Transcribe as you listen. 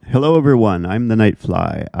Hello, everyone. I'm the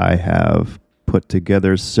Nightfly. I have put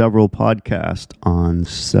together several podcasts on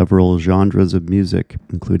several genres of music,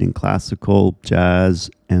 including classical,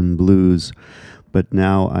 jazz, and blues. But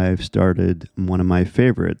now I've started one of my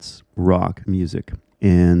favorites, rock music.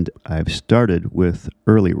 And I've started with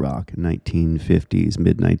early rock, 1950s,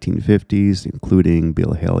 mid-1950s, including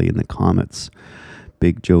Bill Haley and the Comets,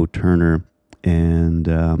 Big Joe Turner, and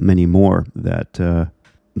many more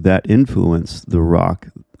that influenced the rock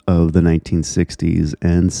of the 1960s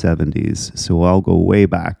and 70s. So I'll go way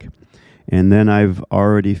back. And then I've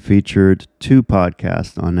already featured two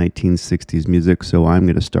podcasts on 1960s music. So I'm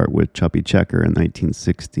going to start with Chubby Checker in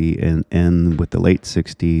 1960 and end with the late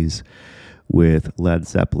 60s with Led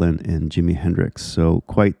Zeppelin and Jimi Hendrix. So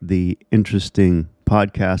quite the interesting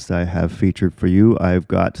podcast I have featured for you. I've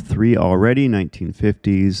got three already,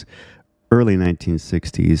 1950s, early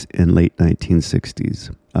 1960s, and late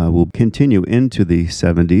 1960s. We'll continue into the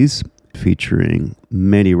 70s, featuring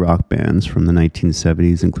many rock bands from the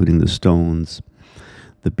 1970s, including the Stones,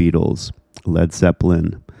 the Beatles, Led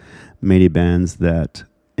Zeppelin, many bands that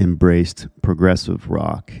embraced progressive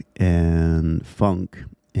rock and funk,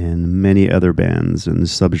 and many other bands and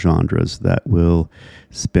subgenres that will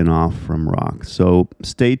spin off from rock. So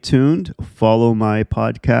stay tuned. Follow my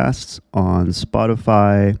podcasts on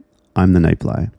Spotify. I'm the Nightfly.